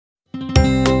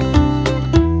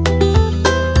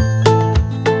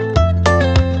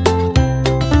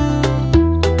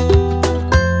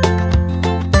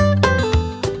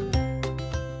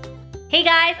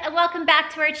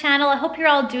our channel. I hope you're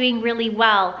all doing really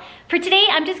well. For today,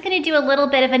 I'm just gonna do a little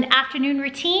bit of an afternoon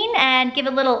routine and give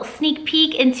a little sneak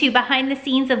peek into behind the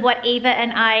scenes of what Ava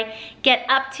and I get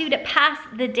up to pass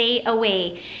the day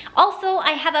away. Also,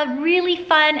 I have a really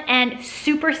fun and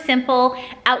super simple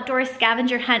outdoor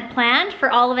scavenger hunt planned for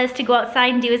all of us to go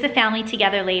outside and do as a family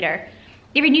together later.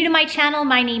 If you're new to my channel,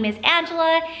 my name is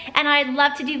Angela, and I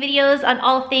love to do videos on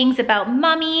all things about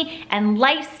mommy and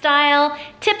lifestyle,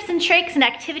 tips and tricks and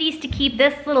activities to keep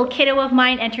this little kiddo of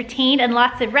mine entertained, and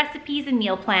lots of recipes and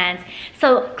meal plans.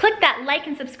 So click that like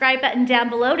and subscribe button down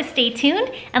below to stay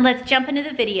tuned, and let's jump into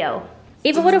the video.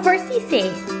 Ava, what do horses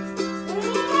say?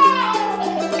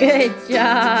 Good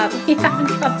job. You having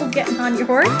trouble getting on your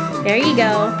horse? There you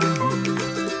go.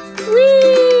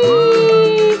 Whee!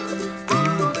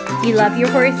 You love your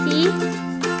horsey?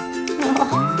 Oh,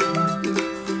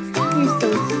 you're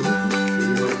so sweet.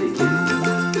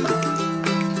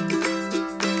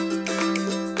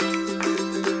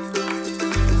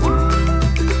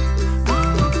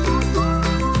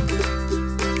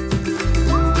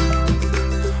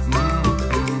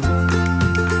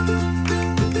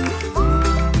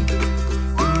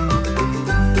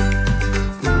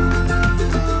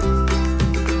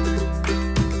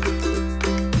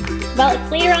 Well,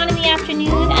 it's later on in the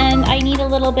afternoon and I need a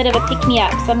little bit of a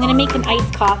pick-me-up, so I'm gonna make an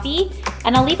iced coffee,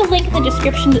 and I'll leave a link in the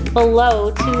description below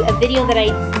to a video that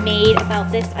I made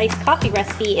about this iced coffee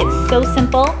recipe. It's so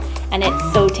simple and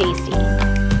it's so tasty.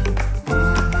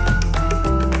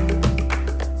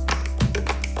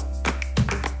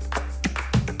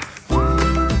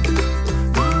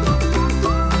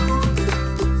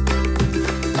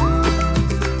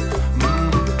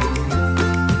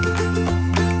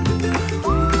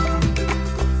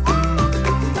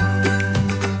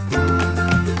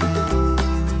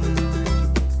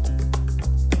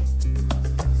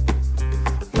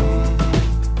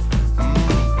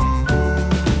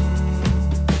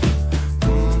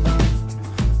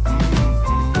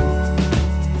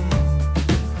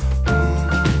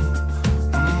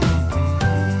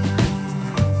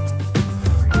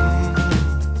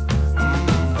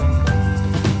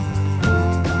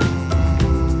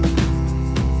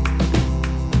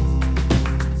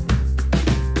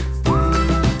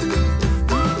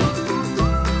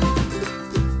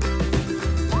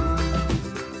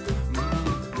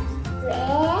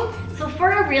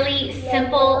 Really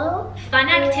simple, fun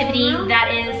activity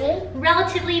that is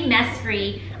relatively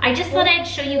mess-free. I just thought I'd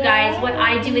show you guys what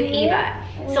I do with Ava.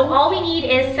 So all we need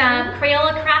is some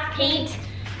Crayola craft paint,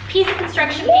 piece of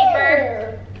construction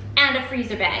paper, and a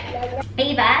freezer bag.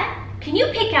 Ava, can you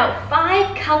pick out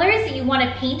 5 colors that you want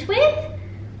to paint with?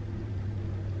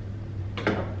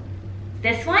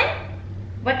 This one?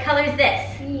 What color is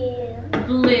this? Blue.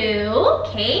 Blue,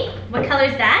 okay. What color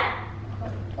is that?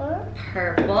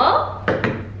 Purple.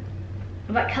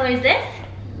 What color is this?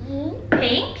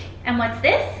 Pink. And what's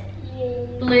this?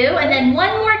 Blue. And then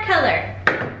one more color.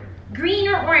 Green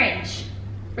or orange?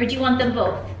 Or do you want them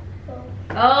both?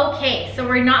 Okay, so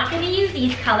we're not going to use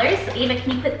these colors. So Ava,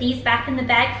 can you put these back in the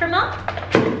bag for Mom?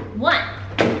 1,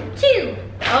 2.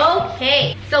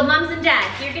 Okay, so moms and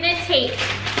dads, you're going to take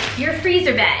your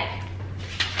freezer bag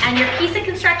and your piece of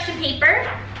construction paper,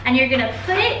 and you're going to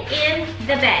put it in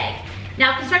the bag.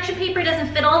 Now, construction paper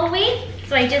doesn't fit all the way,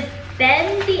 so I just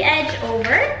bend the edge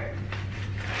over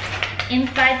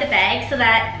inside the bag so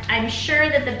that I'm sure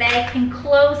that the bag can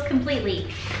close completely,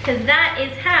 because that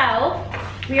is how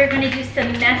we are going to do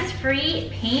some mess-free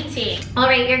painting. All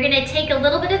right, you're going to take a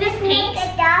little bit of this paint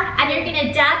and you're going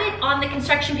to dab it on the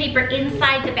construction paper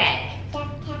inside the bag.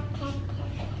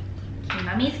 Okay,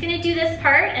 Mommy's going to do this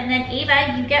part, and then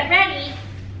Ava, you get ready.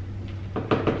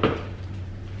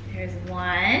 There's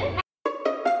one.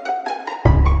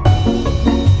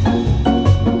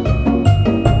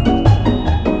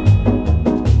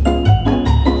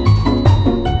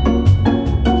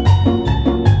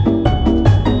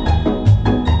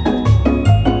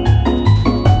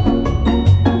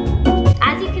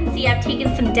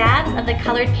 Dabs of the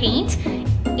colored paint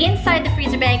inside the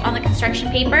freezer bag on the construction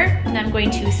paper, and I'm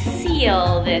going to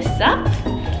seal this up.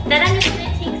 Then I'm just going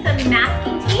to take some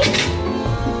masking tape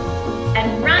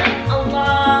and run it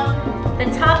along the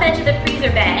top edge of the freezer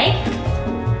bag,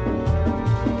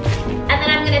 and then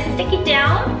I'm going to stick it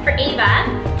down for Ava,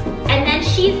 and then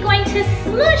she's going to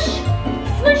smush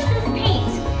this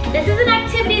paint. This is an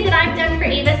activity that I've done for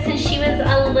Ava since she was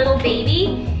a little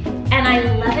baby, and I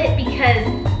love it because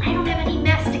I don't have any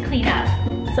mess to clean up.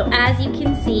 So as you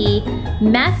can see,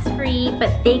 mess-free,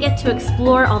 but they get to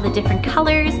explore all the different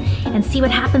colors and see what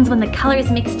happens when the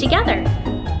colors mix together.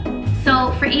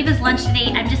 So for Ava's lunch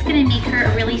today, I'm just gonna make her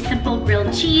a really simple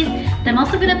grilled cheese. Then I'm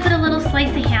also gonna put a little slice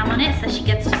of ham on it so she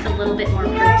gets just a little bit more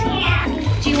protein.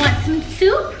 Do you want some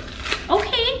soup?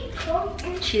 Okay.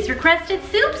 She's requested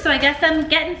soup, so I guess I'm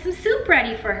getting some soup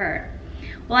ready for her.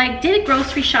 Well, I did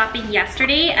grocery shopping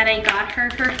yesterday and I got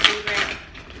her favorite.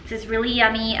 It's this really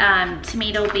yummy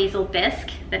tomato basil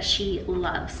bisque that she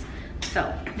loves.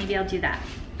 So maybe I'll do that.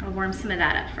 I'll warm some of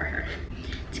that up for her.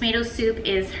 Tomato soup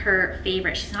is her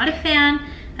favorite. She's not a fan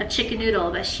of chicken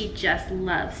noodle, but she just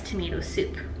loves tomato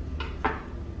soup.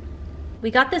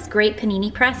 We got this great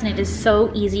panini press and it is so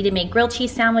easy to make grilled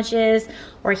cheese sandwiches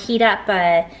or heat up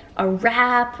a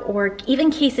wrap or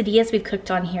even quesadillas we've cooked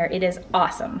on here. It is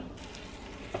awesome.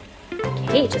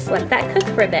 Okay, just let that cook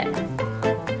for a bit.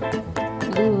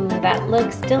 Ooh, that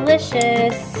looks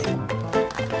delicious.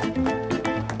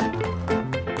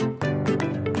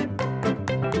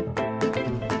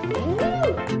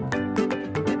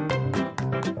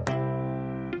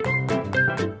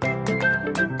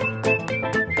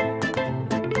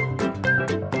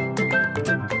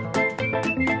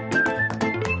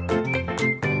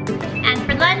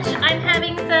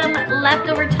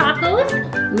 Leftover tacos,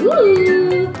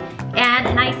 ooh, and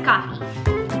a nice coffee.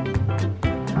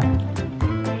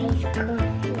 Nice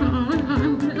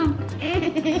coffee.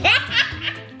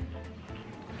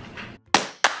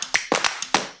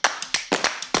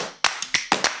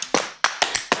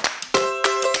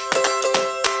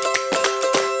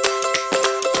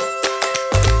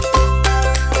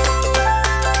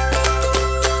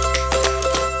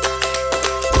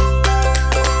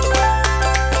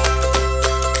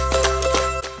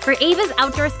 For Ava's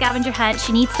outdoor scavenger hunt,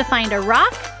 she needs to find a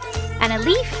rock and a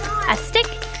leaf, a stick,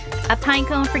 a pine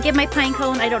cone, forgive my pine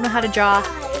cone, I don't know how to draw,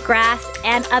 grass,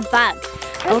 and a bug.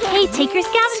 Okay, take your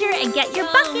scavenger and get your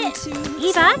bucket.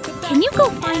 Ava, can you go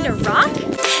find a rock?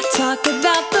 Talk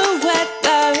about the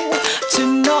weather to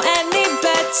know any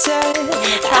better.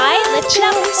 Try, lift it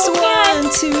up with both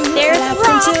hands. There's a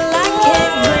rock. Until I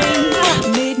can't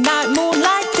breathe. Midnight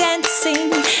moonlight dancing,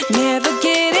 never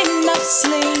get enough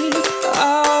sleep.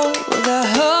 Oh, the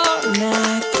whole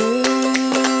night through.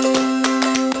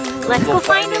 Let's go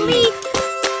find a leaf.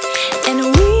 And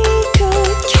we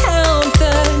could count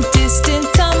the distant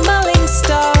tumbling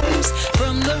stars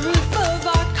from the roof of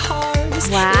our cars.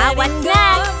 Wow, what's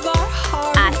next?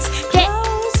 A stick.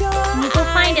 Can you go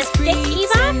find a stick,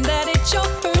 Eva?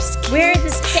 Where is the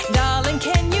stick?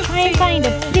 Try and find a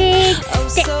big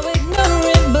stick. So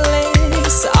ignorant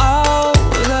bliss all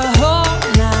the whole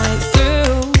night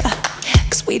through.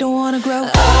 'Cause we don't wanna grow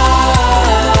up.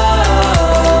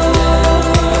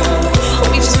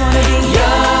 We just wanna be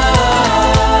young.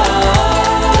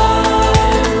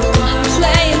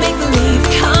 Play and make believe.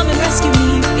 Come and rescue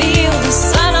me. Feel the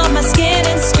sun on my skin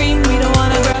and scream. We don't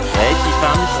wanna grow up. Okay, she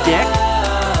found the stick.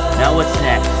 Now what's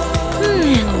next?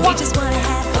 We just wanna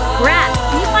have fun. Grass.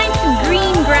 Can you find some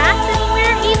green grass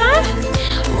anywhere, Eva?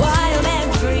 Wild and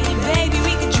free, baby,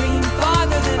 we can dream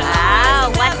farther than Wow,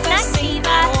 eyes what's have next, ever seen. Eva?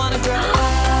 I don't wanna grow up.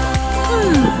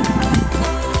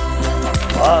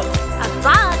 Bug. A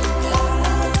bug.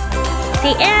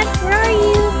 Say, Ant, where are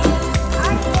you?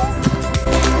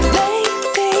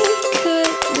 Baby,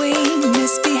 could we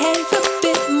misbehave a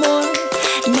bit more?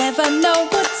 Never know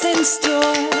what's in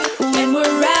store when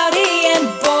we're rowdy and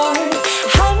bored.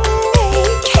 Honey,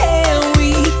 can we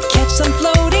catch some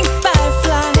floating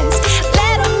fireflies?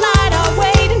 Let them light our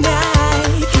way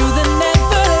tonight through the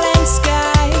neverland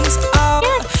skies. Oh,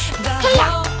 Yes. the Come on.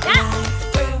 whole night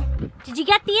through. Did you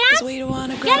get the 'Cause ant? we don't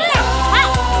wanna grow Get it! up.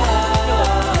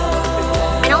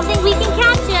 I don't think we can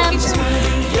catch We him. just wanna be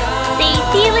young. Say,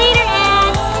 see you later,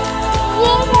 Ant.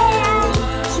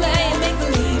 Play and make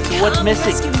believe. What's Come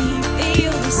missing? rescue me.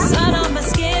 Feel the sun on my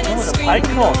skin and the scream. pine We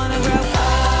cone. don't wanna grow up.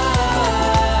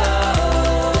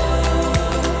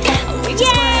 We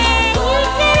just wanna Yay! have You fun.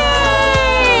 did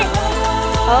it!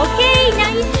 Okay, now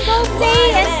you can go play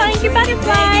and find your Baby,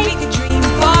 butterflies. we could dream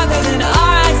farther than our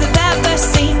eyes have ever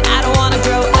seen. I don't wanna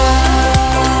grow up.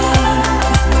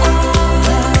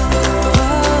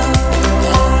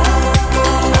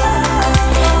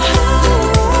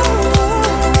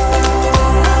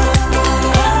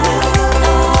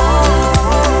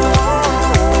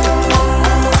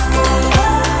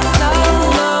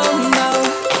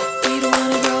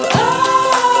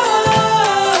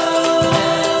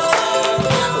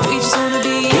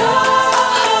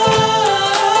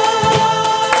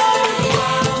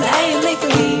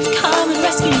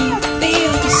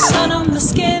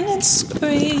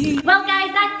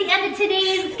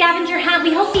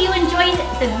 hope you enjoyed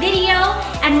the video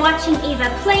and watching Ava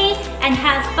play and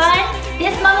has fun.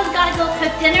 This mama's gotta go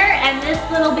cook dinner and this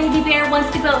little baby bear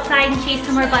wants to go outside and chase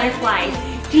some more butterflies.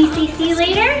 DC, see you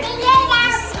later?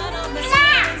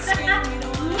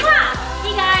 See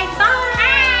you guys, bye!